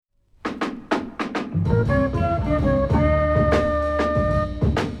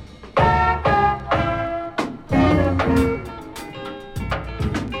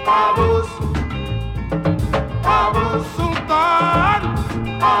Kabus, Kabus, Sultan,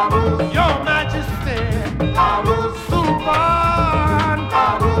 Kabus, Your Majesty, Kabus, Sultan,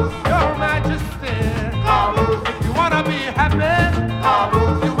 Kabus, Your Majesty, Kabus. If you wanna be happy,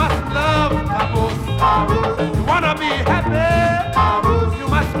 Kabus, you must love Kabus, Kabus. You wanna be happy, Kabus, you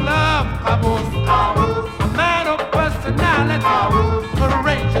must love Kabus, Kabus. A man of personality, Kabus,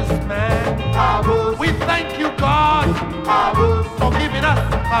 courageous man, Kabus. We thank you, God, Kabus, for giving us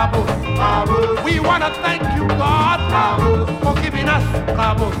Kabus, Kabus. We wanna thank you, God, Kabus, for giving us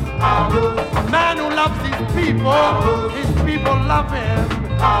Kabus, Kabus. A man who loves his people, Kabus. His people love him,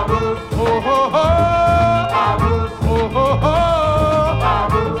 Kabus. Oh, oh, oh, Kabus. Oh, oh, oh,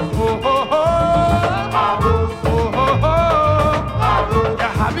 Kabus. Oh, oh, oh, Kabus. Oh, oh, oh, Kabus. Ya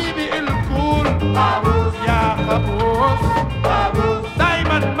Habibi il-Kul, Kabus. Ya Kabus, Kabus.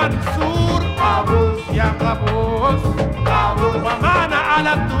 Daiman Mansour, Kabus. Ya Kabus, Kabus. Wa mana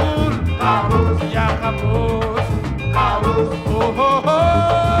ala tul, Kabus. Ya Kabus, Kabus. Oh, oh, oh,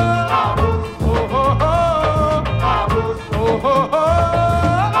 Kabus. Oh, oh, oh, Kabus. Oh, oh, oh,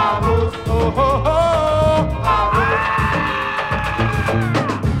 Kabus. Oh, oh, oh.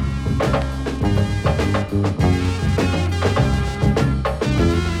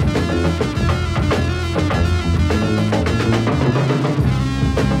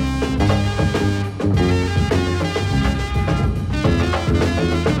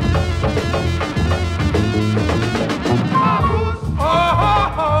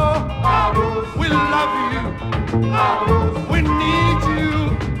 We need you.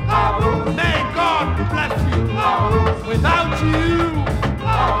 May God bless you. Without you,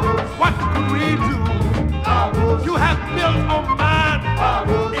 what could we do? You have built Oman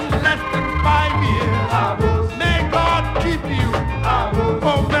in less than 5 years. May God keep you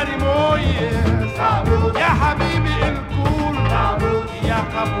for many more years. Ya Habibi il-Kul, Ya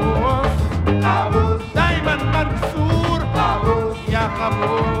Kabus, Daiman Mansour, Ya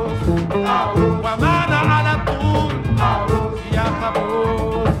Kabus, Wa mana ala tul, Ya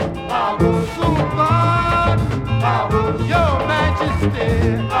Kabus, Sultan, Your Majesty,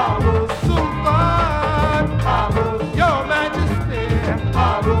 Sultan, Your Majesty.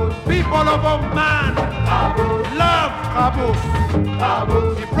 People of Oman love Kabus.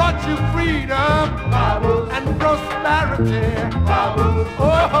 He brought you freedom and prosperity. Oh,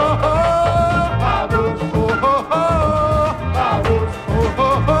 oh, oh, oh, oh, oh, oh, oh, oh.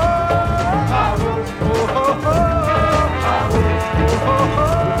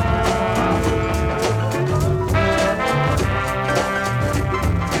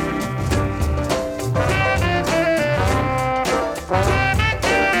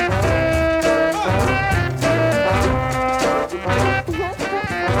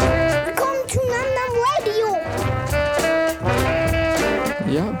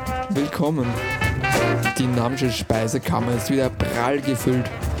 Willkommen. Die Namsche Speisekammer ist wieder prall gefüllt.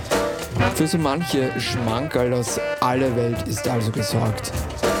 Für so manche Schmankerl aus aller Welt ist also gesorgt.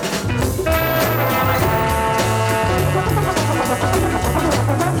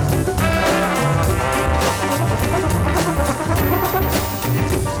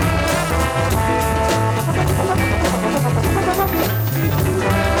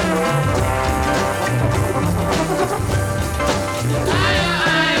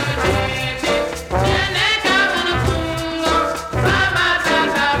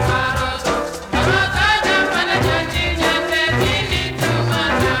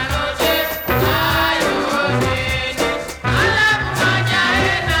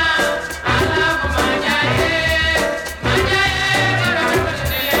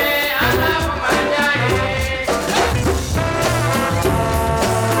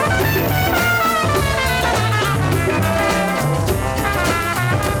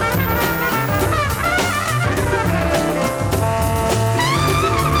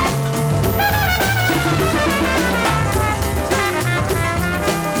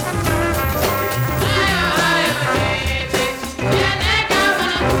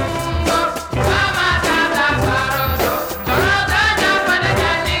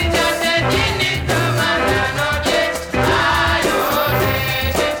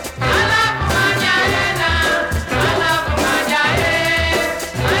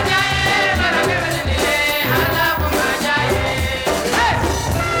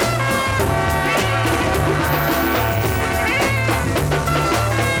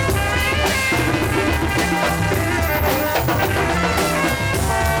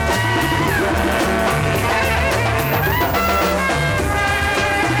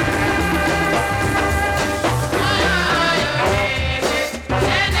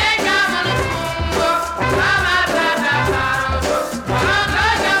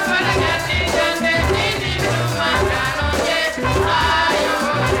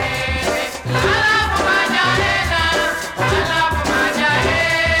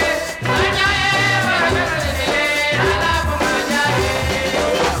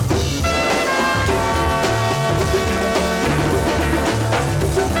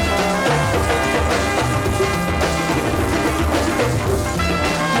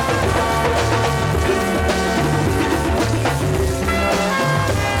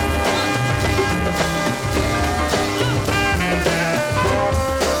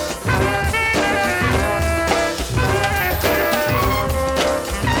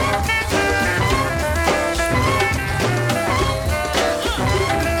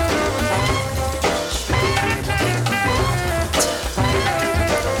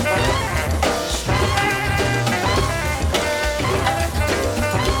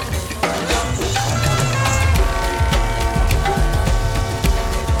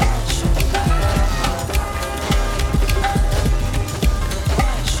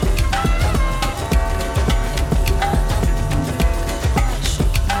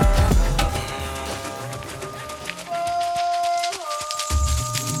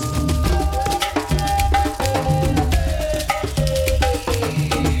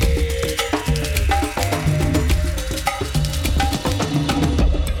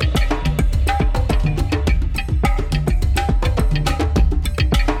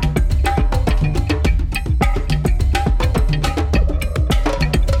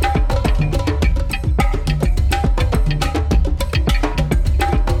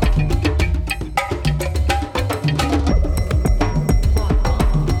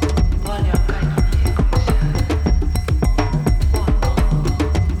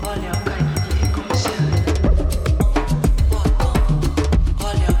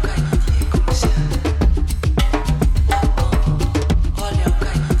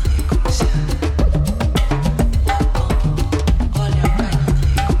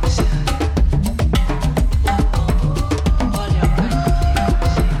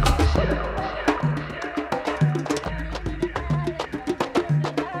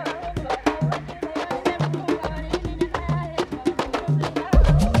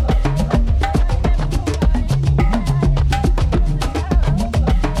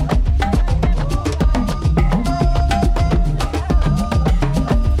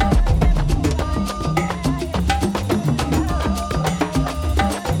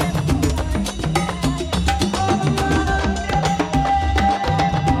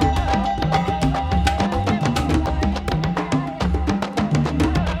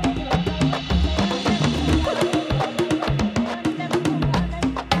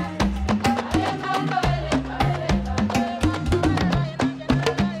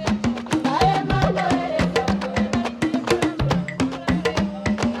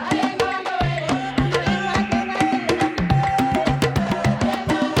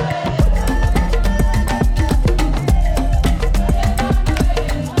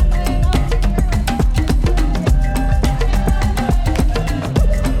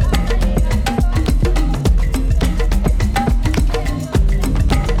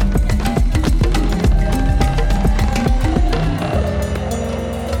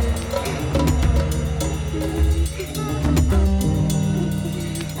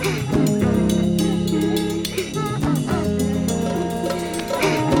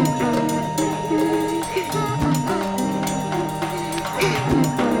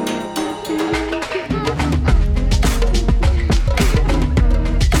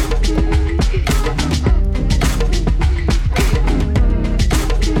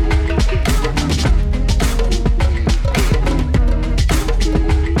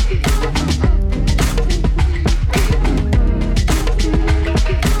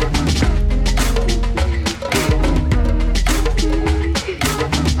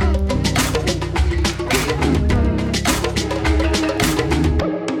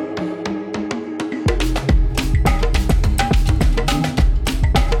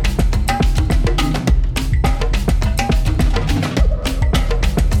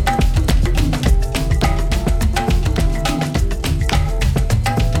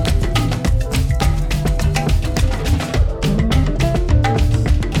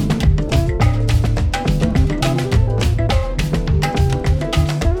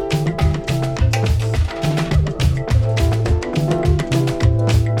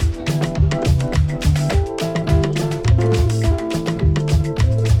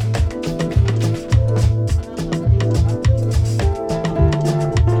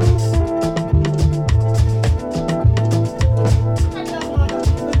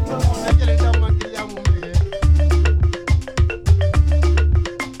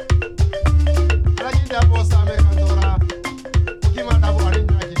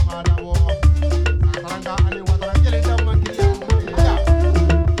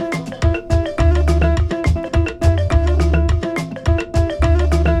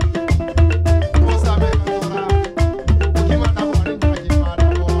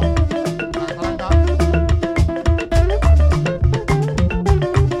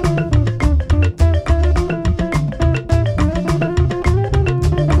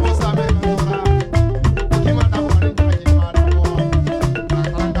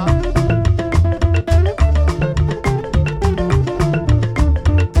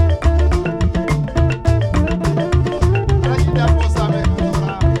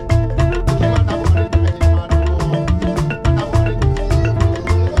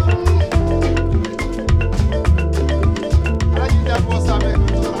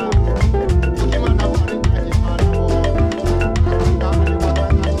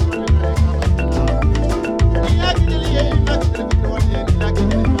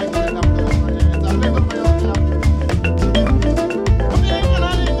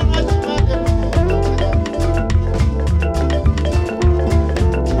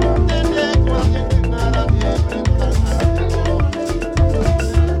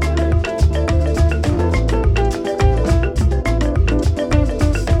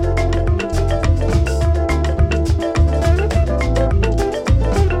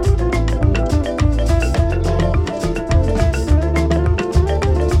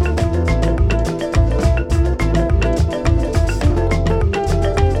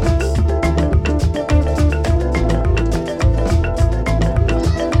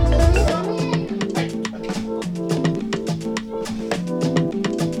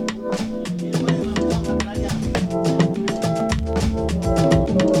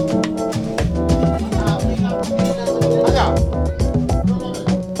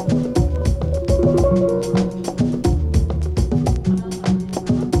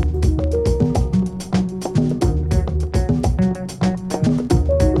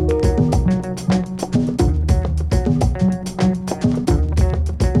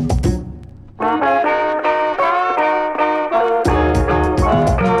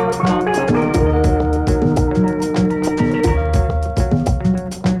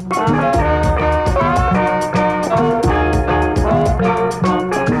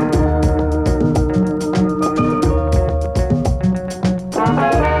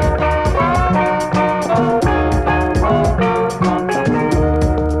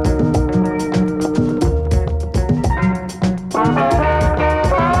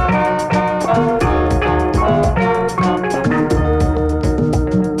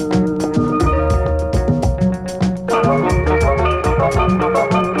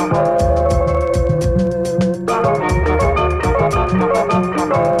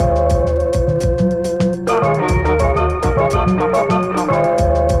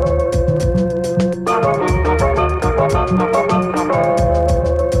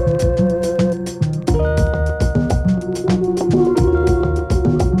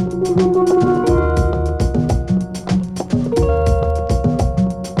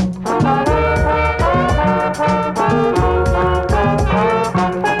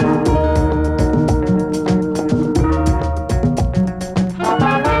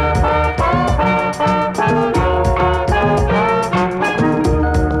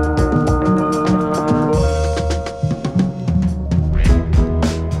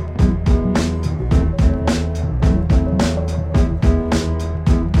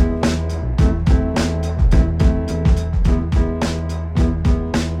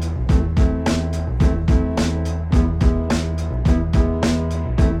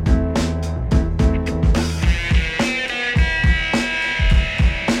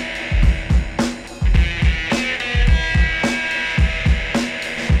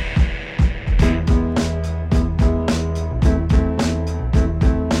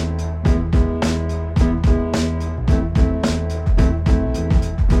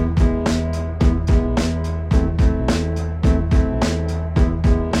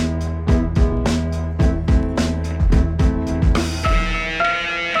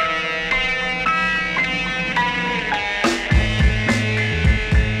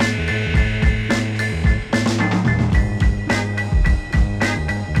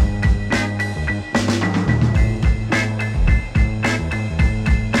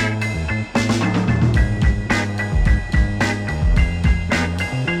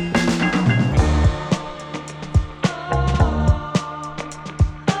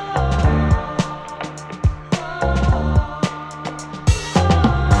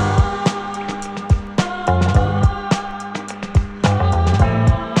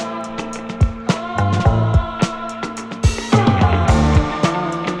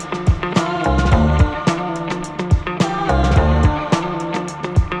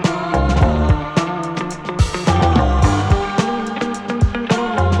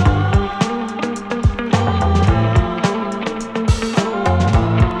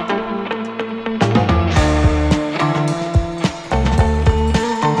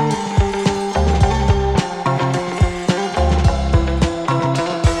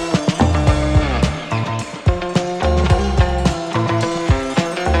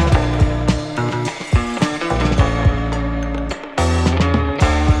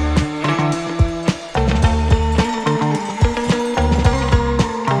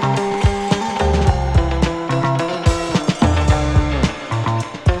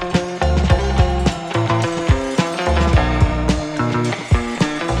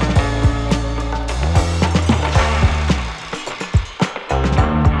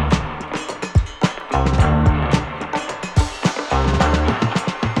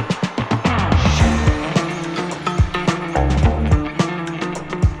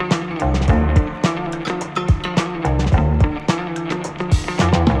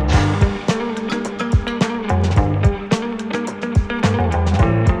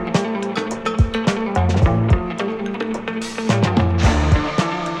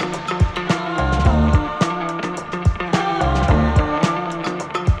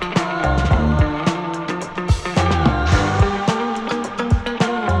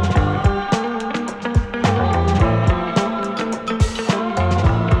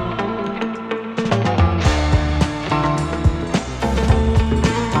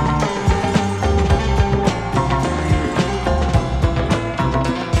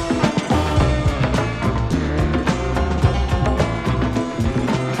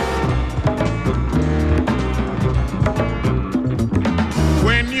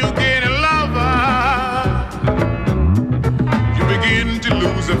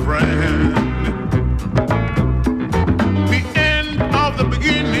 lose a friend. The end of the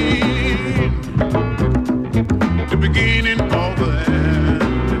beginning, the beginning of the end.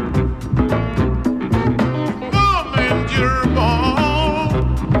 Moment you're born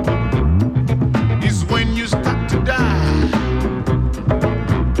is when you start to die.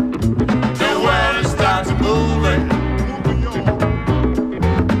 The world starts moving,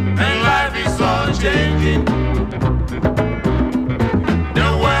 and life is all changing. The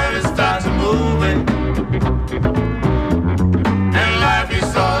world starts moving, and life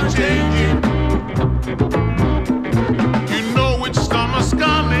is all changing. You know which summer's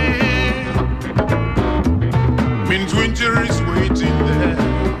coming, means winter is waiting there.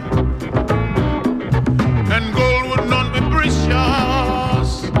 And gold would not be precious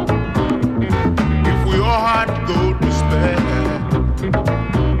if we all had gold to spare.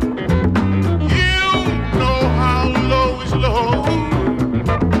 You know how low is low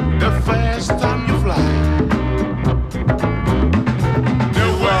the first time you fly. The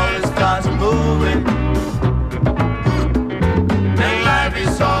world starts moving, and life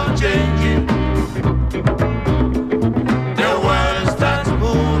is all changing. The world starts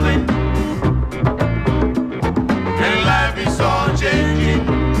moving, and life is all changing.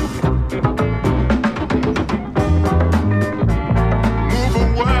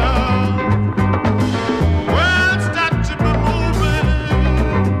 Moving world start to be moving.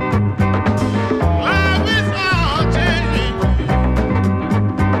 Life is all changing.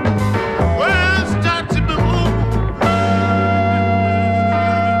 World start to be moving.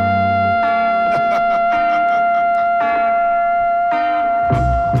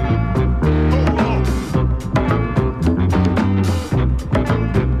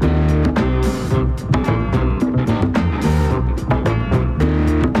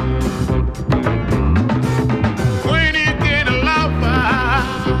 When you get a lover,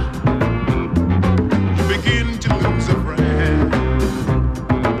 you begin to lose a friend.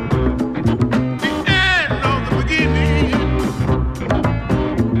 The end of the beginning,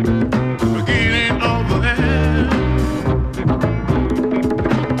 the beginning of the end.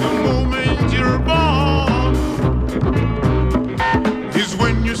 The moment you're born is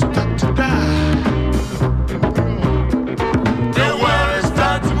when you start to die. The world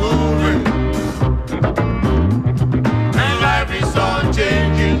starts moving, and life is all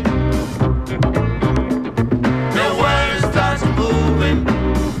changing. The world starts moving,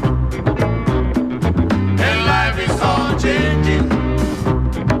 and life is all changing.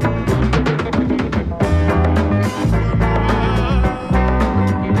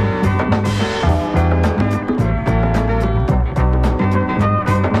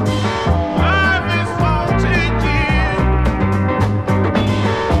 Life is all changing.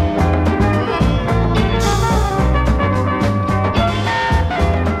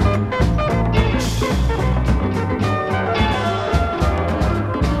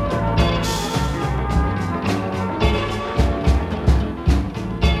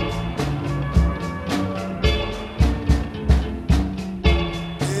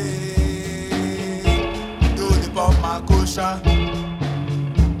 Do the pop my kosha.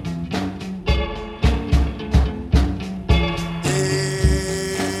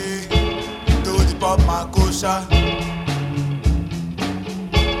 Do the pop my kosha.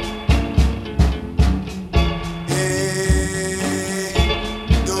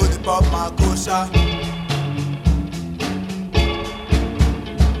 Do the pop my kosha.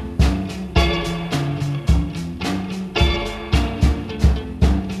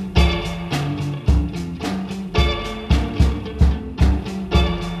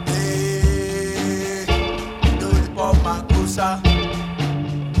 Do the pop my kosha.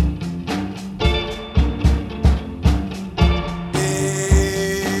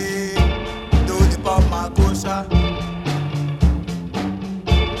 Do the pop my kosha.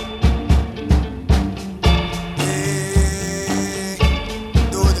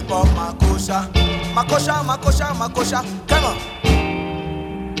 Do the pop my kosha. Makosha, makosha, makosha. Come on.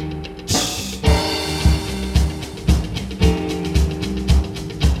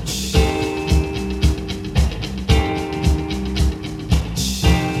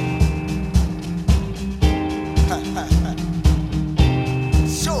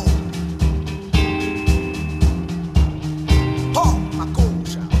 Sure. Pop my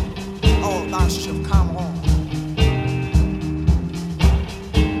kosha. Oh, that shit, come on.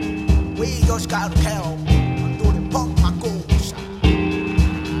 We just gotta tell. Do the pop my kosha.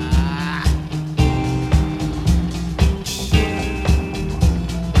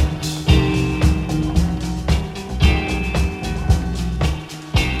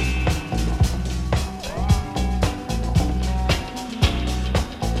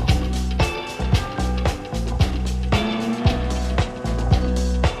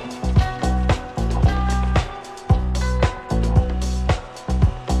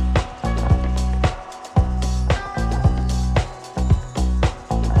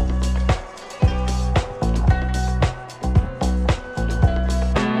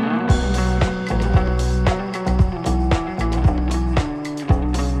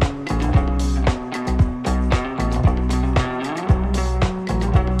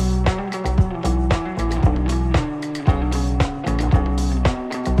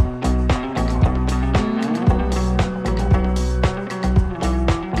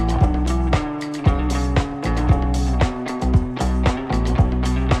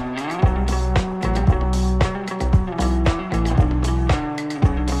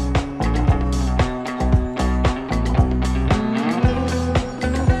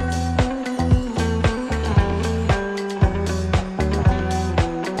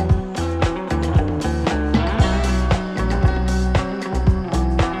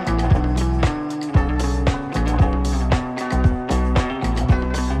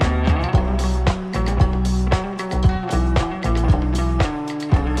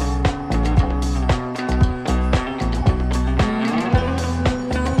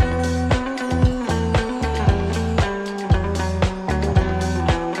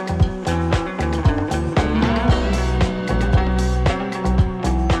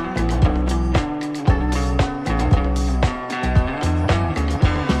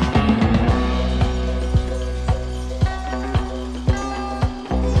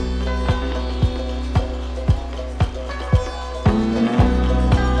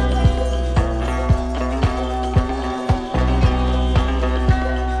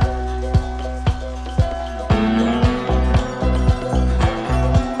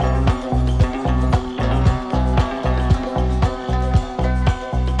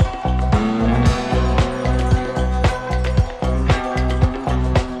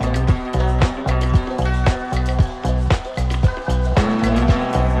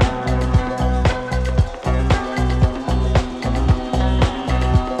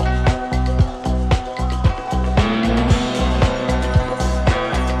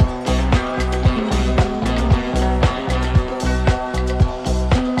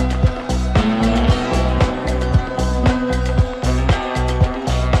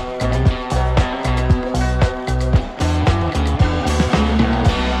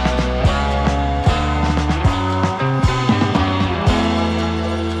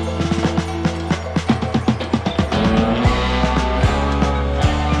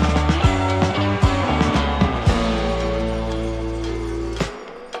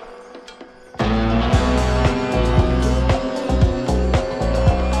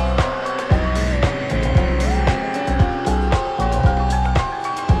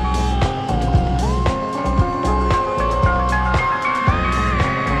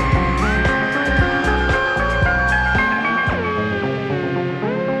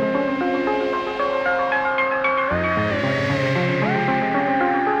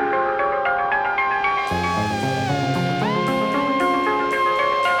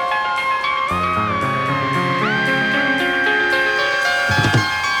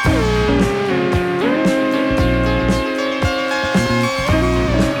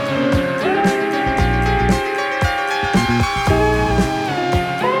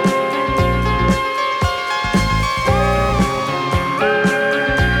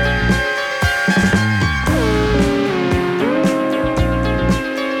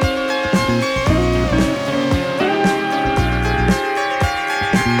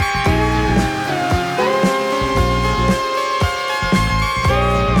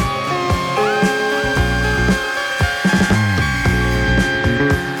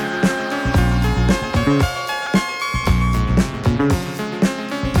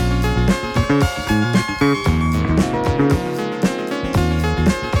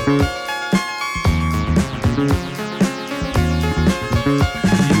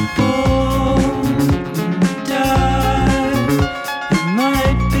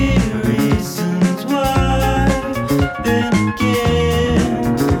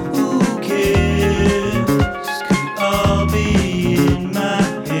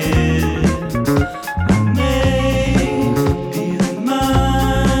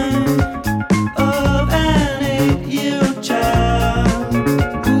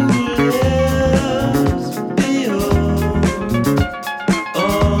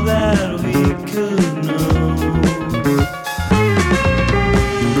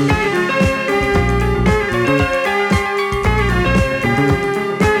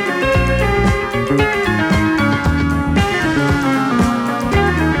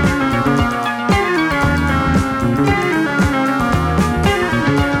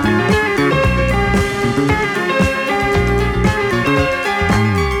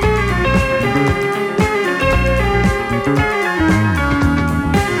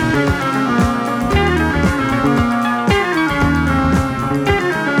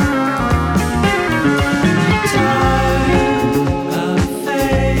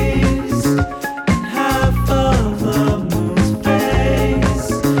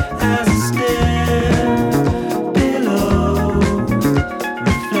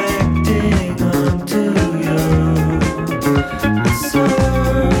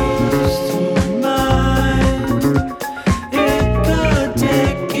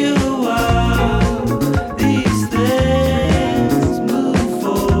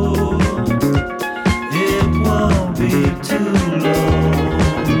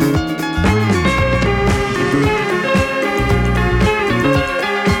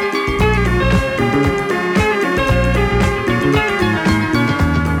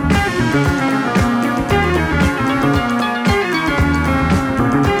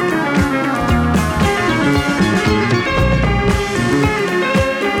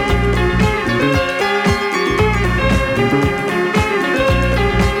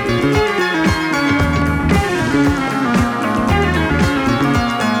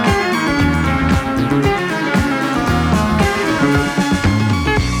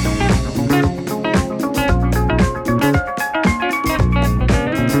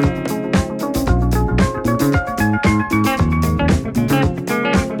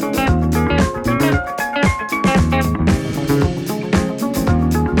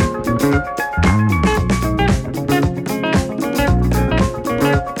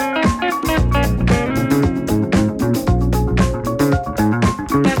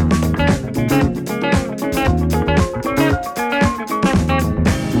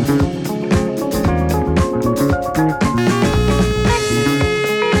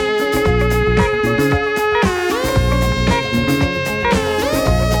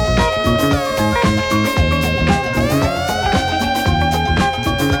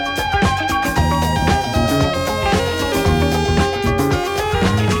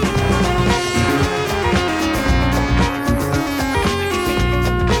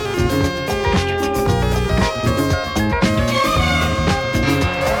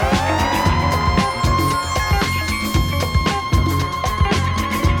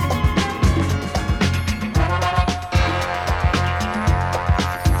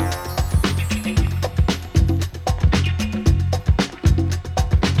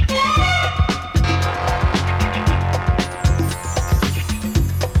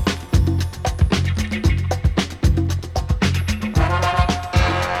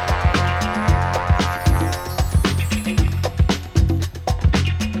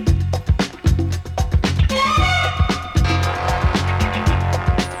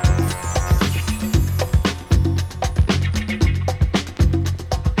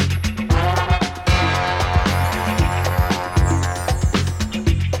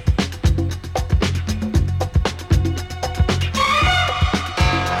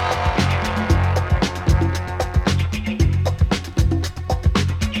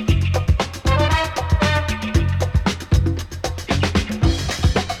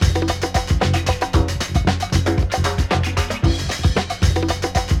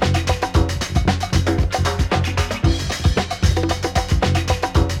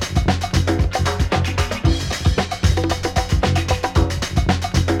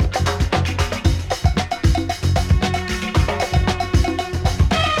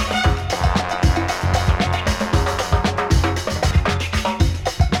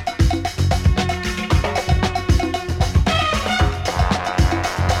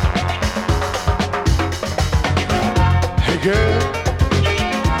 girl,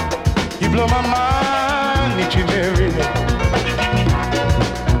 you blow my mind each and every day.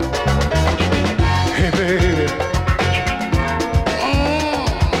 Hey baby,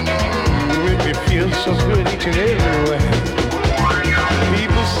 you make me feel so good each and every way.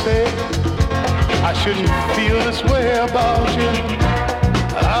 People say I shouldn't feel this way about you.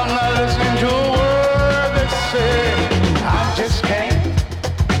 I'm not listening to a word that says I just can't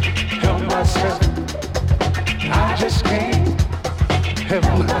help myself. I just can't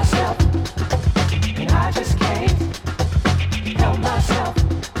help myself. And I just can't help myself.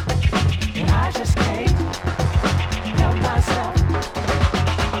 And I just can't help myself.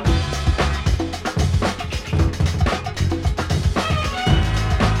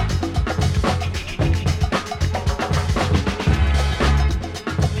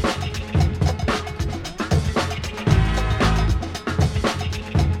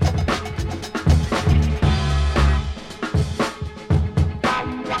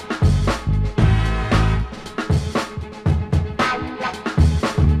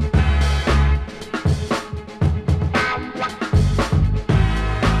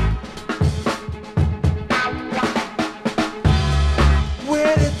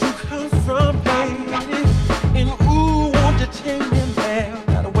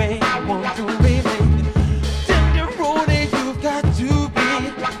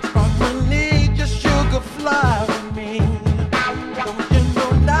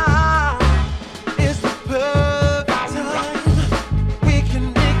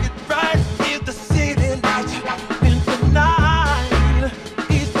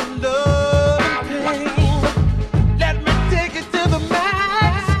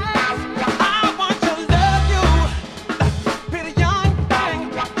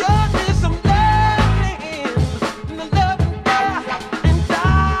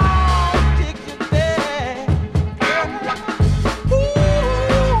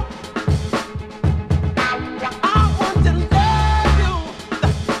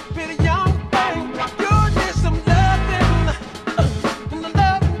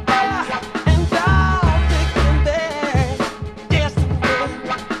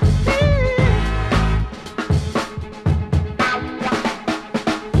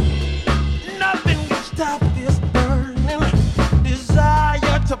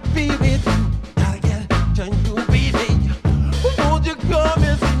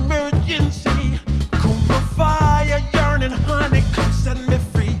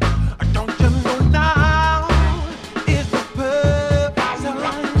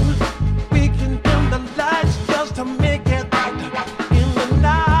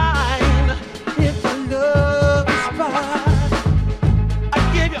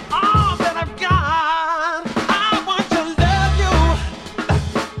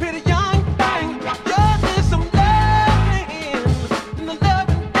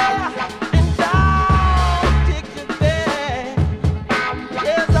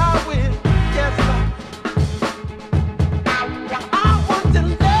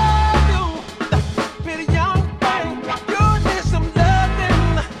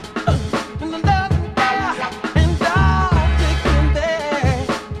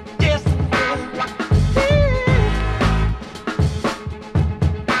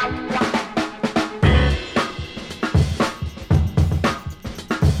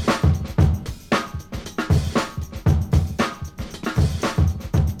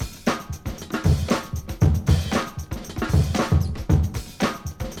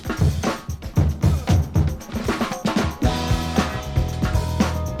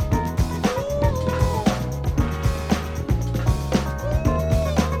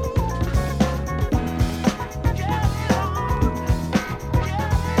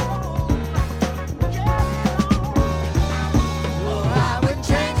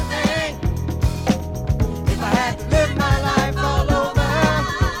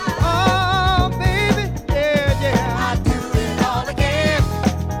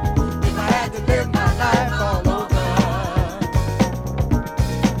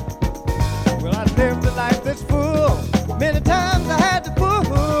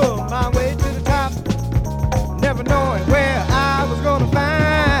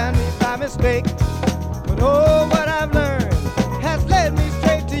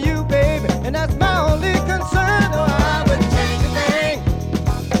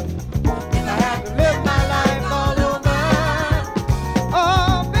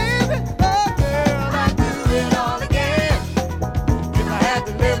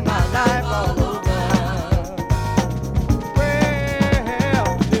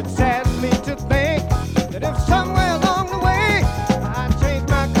 Somewhere along the way, I changed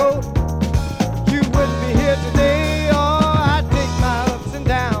my coat. You wouldn't be here today.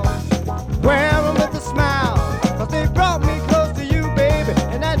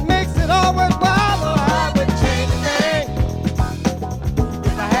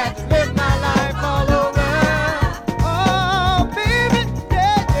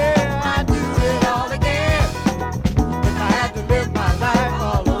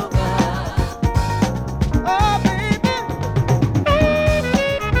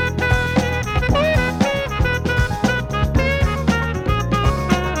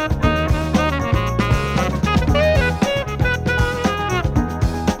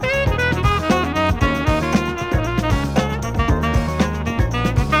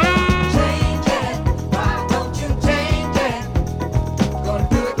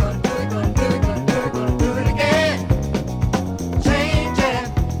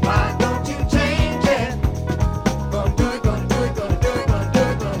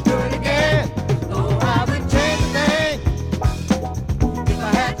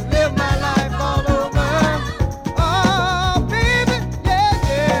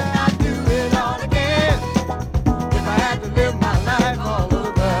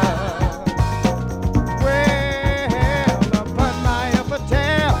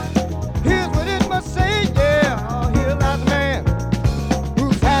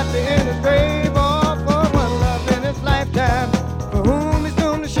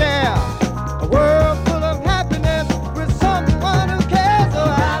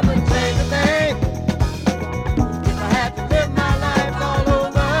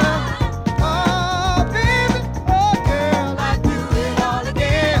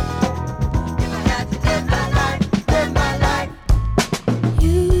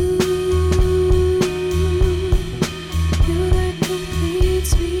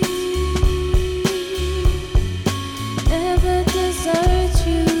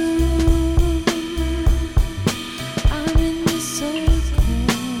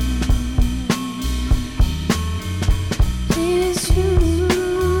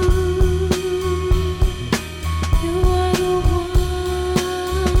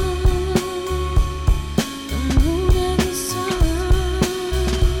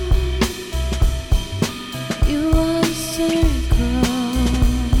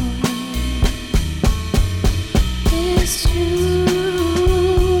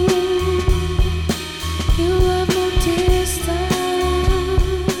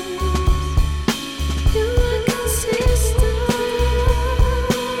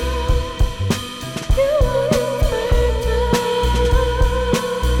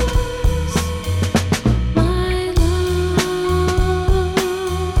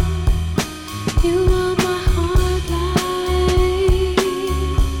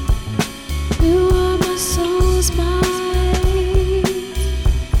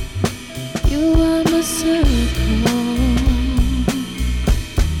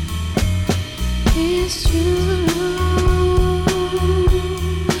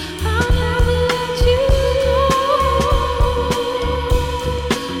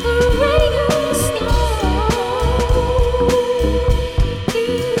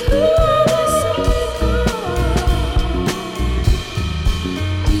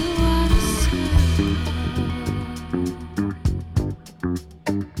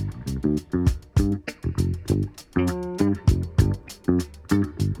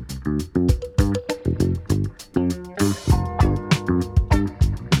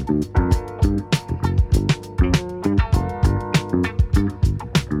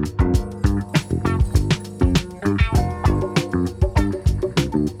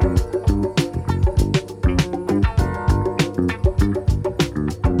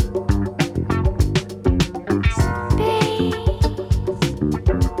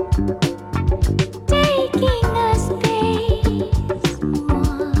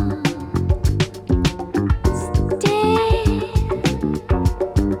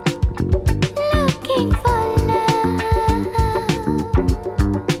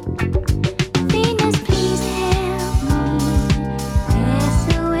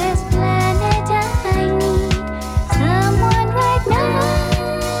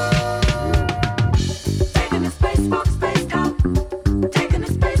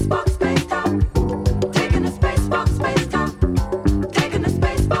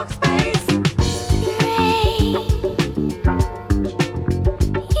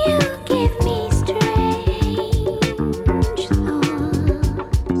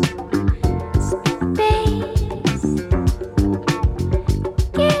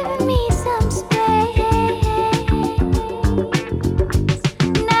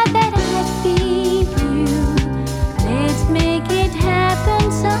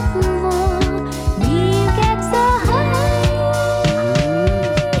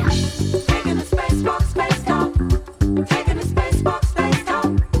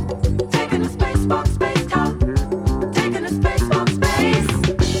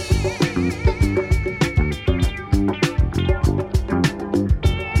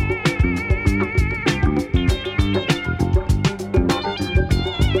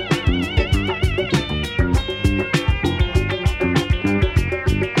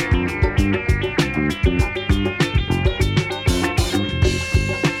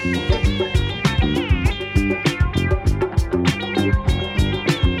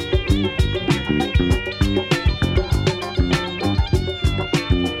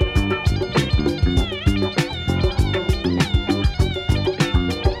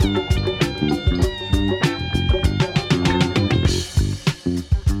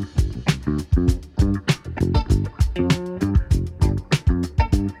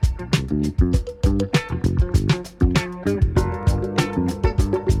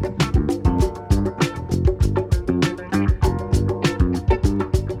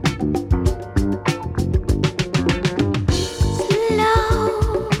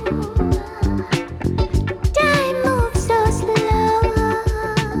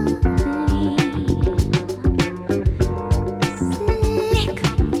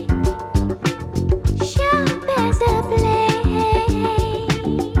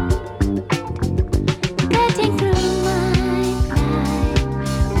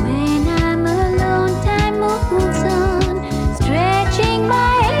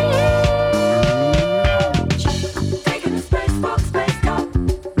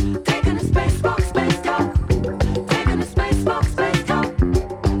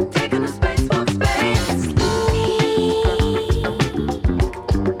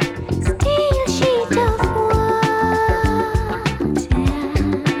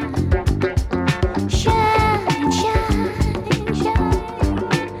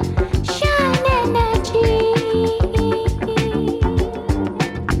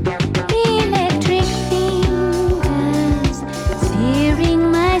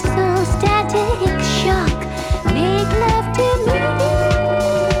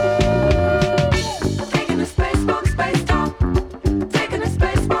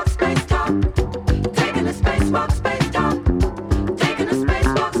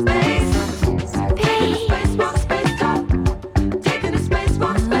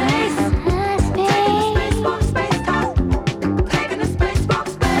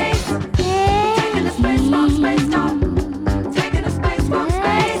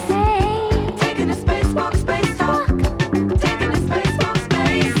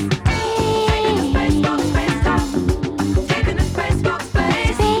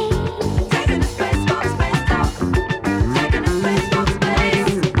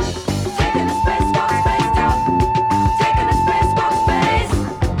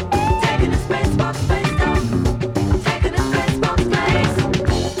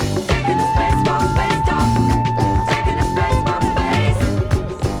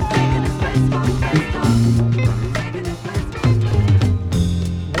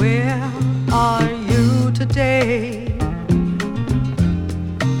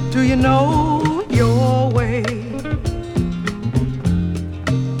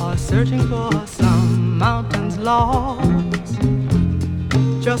 or searching for some mountains lost,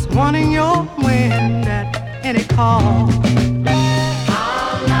 just wanting your wind at any call.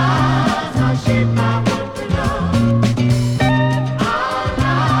 Our lives are shaped by what we love. Our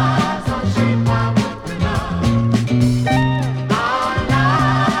lives are shaped by what we love. Our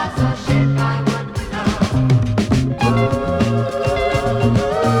lives are shaped by what we love.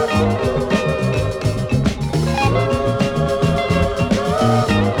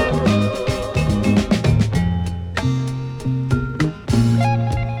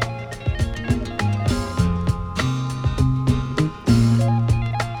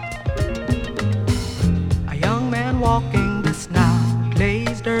 A young man walking this now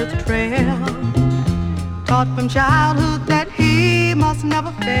glazed earth trail, taught from childhood that he must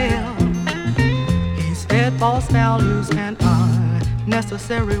never fail. He's fed false values and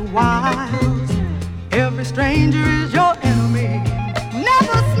unnecessary wiles. Every stranger is your enemy.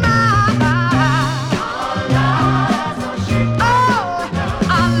 Never smile. Our lives are shaped. Oh,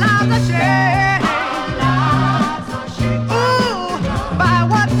 our lives are shaped. Our lives are shaped. Ooh, by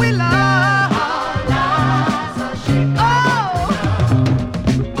what we love. Our lives are shaped. Oh,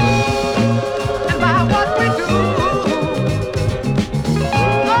 and by what we do.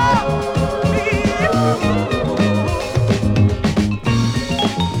 Oh, be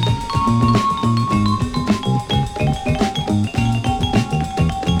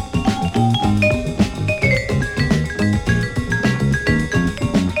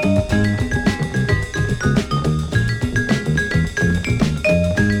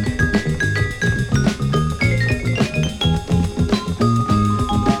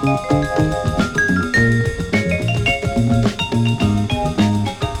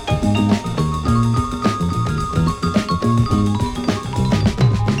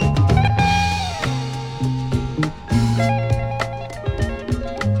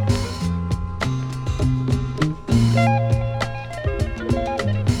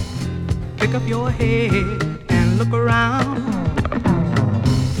Pick up your head and look around.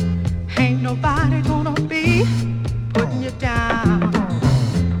 Ain't nobody gonna be putting you down.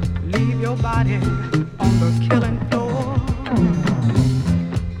 Leave your body on the killing floor.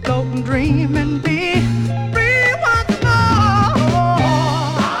 Float and dream and be free once more.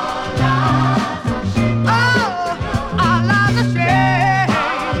 Our lives are shaped. Oh, our lives are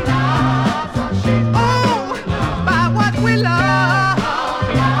shaped. Oh, by what we love.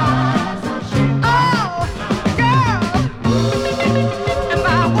 Oh, girl, and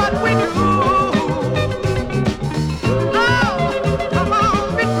by what we do. Oh, come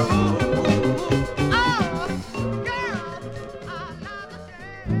on, be true. Oh, girl, our lives are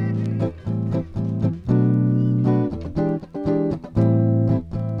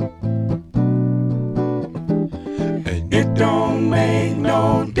It don't make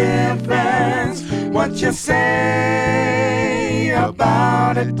no difference what you say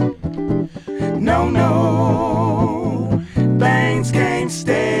about it. No, no, things can't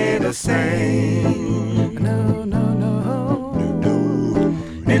stay the same. No, no, no, no.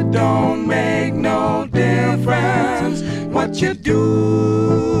 It don't make no difference what you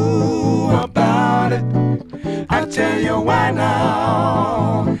do about it. I tell you why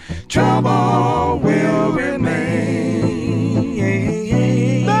now, trouble will remain.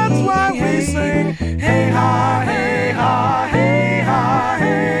 That's why we sing, hey ha, hey ha, hey ha,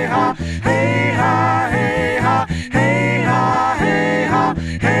 hey ha, hey ha, hey ha, hey ha, hey ha,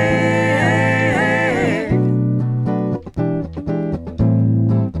 hey.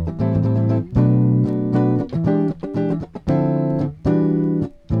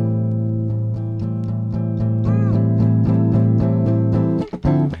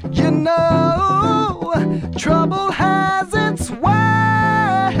 You know, trouble has its way.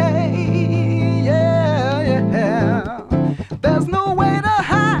 Yeah, yeah. There's no way to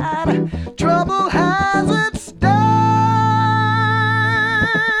hide. Trouble has its day.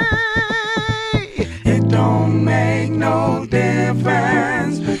 It don't make no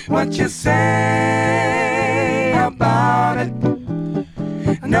difference what you say about it.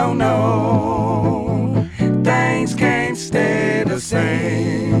 No, no, things can't stay the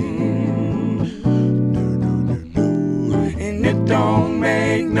same. And it don't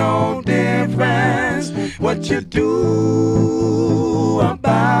make no difference what you do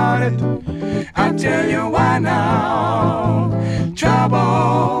about it. I tell you why now,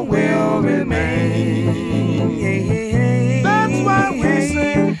 trouble will remain. That's why we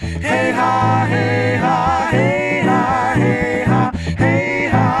sing, hey ha, hey ha, hey ha, hey ha, hey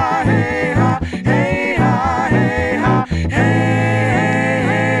ha, hey ha, hey ha, hey ha,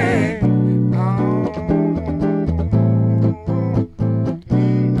 hey. Oh.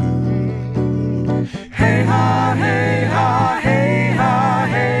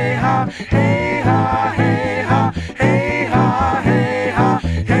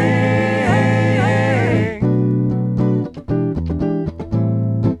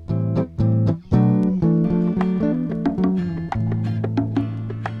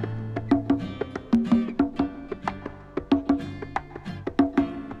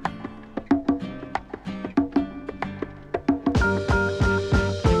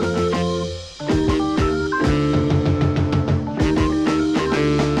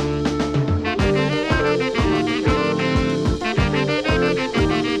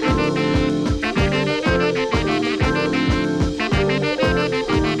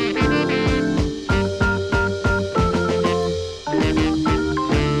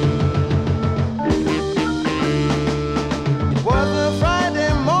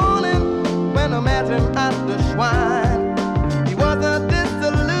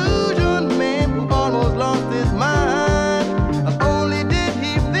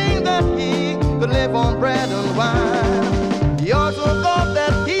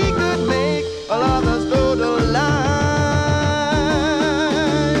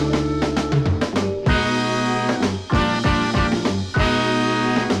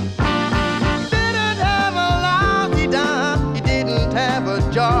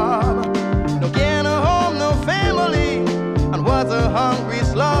 hungry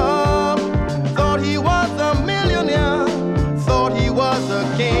slum. Thought he was a millionaire, thought he was a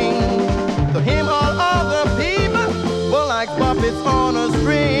king. To him all other people were like puppets on a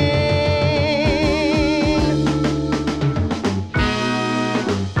string.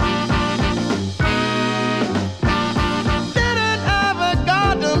 Didn't have a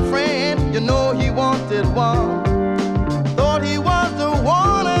goddamn friend, you know he wanted one. Thought he was the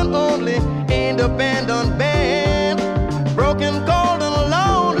one and only independent band. Broken, cold and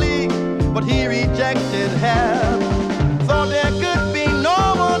lonely, but he rejected help. Thought there could be no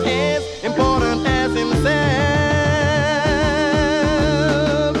one as important as himself.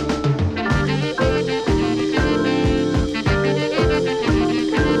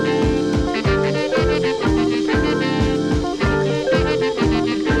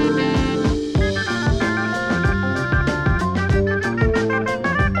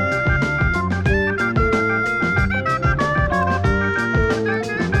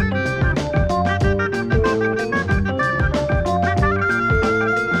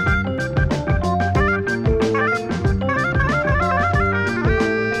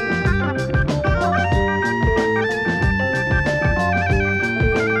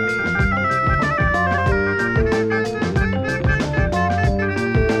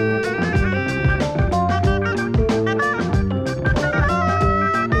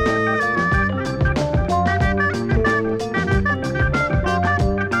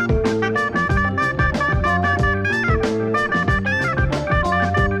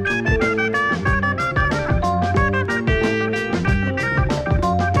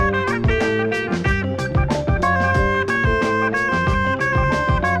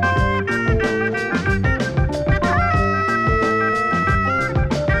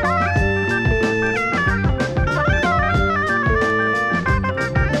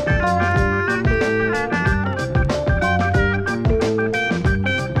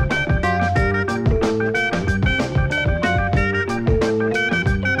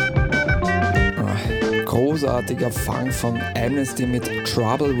 Großartiger Fang von Amnesty mit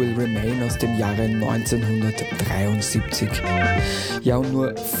Trouble Will Remain aus dem Jahre 1973. Ja, und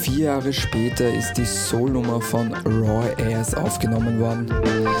nur 4 Jahre später ist die Soul-Nummer von Roy Ayers aufgenommen worden.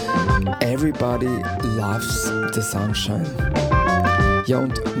 Everybody Loves the Sunshine. Ja,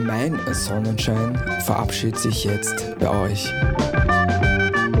 und mein Sonnenschein verabschiedet sich jetzt bei euch.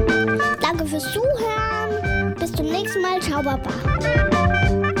 Danke fürs Zuhören. Bis zum nächsten Mal. Ciao, Baba.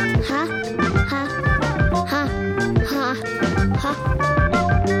 Ha, ha, ha, ha, ha.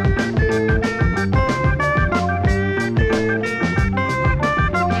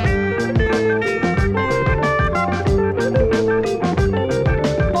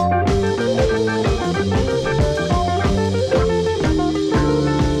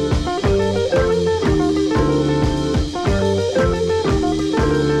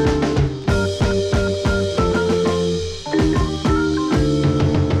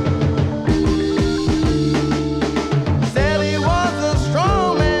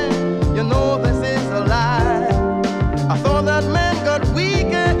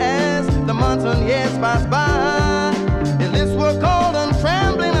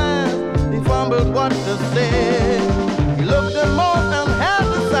 What to say. He looked at most and had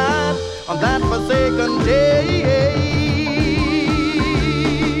to sign on that forsaken day.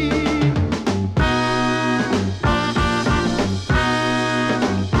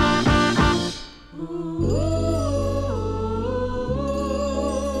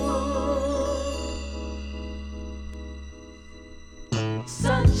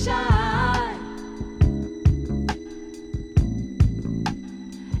 Sunshine.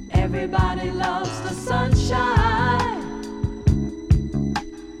 Everybody loves the sunshine.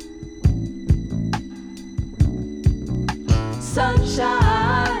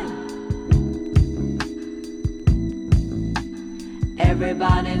 Sunshine.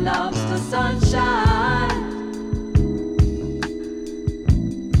 Everybody loves the sunshine.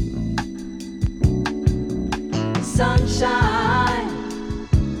 Sunshine.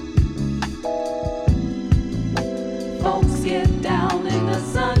 Folks get down in the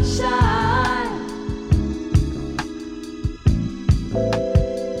sunshine.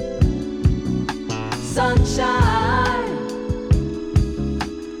 Sunshine.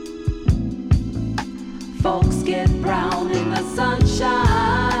 Folks get brown in the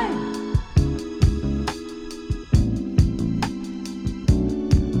sunshine.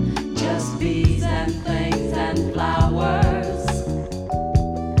 Just bees and things and flowers.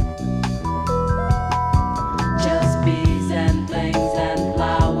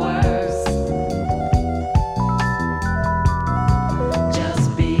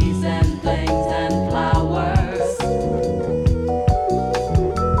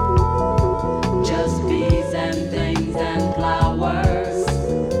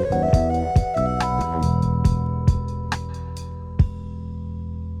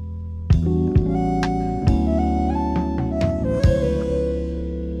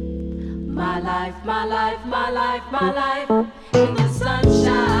 life, my life, my life, my life. In the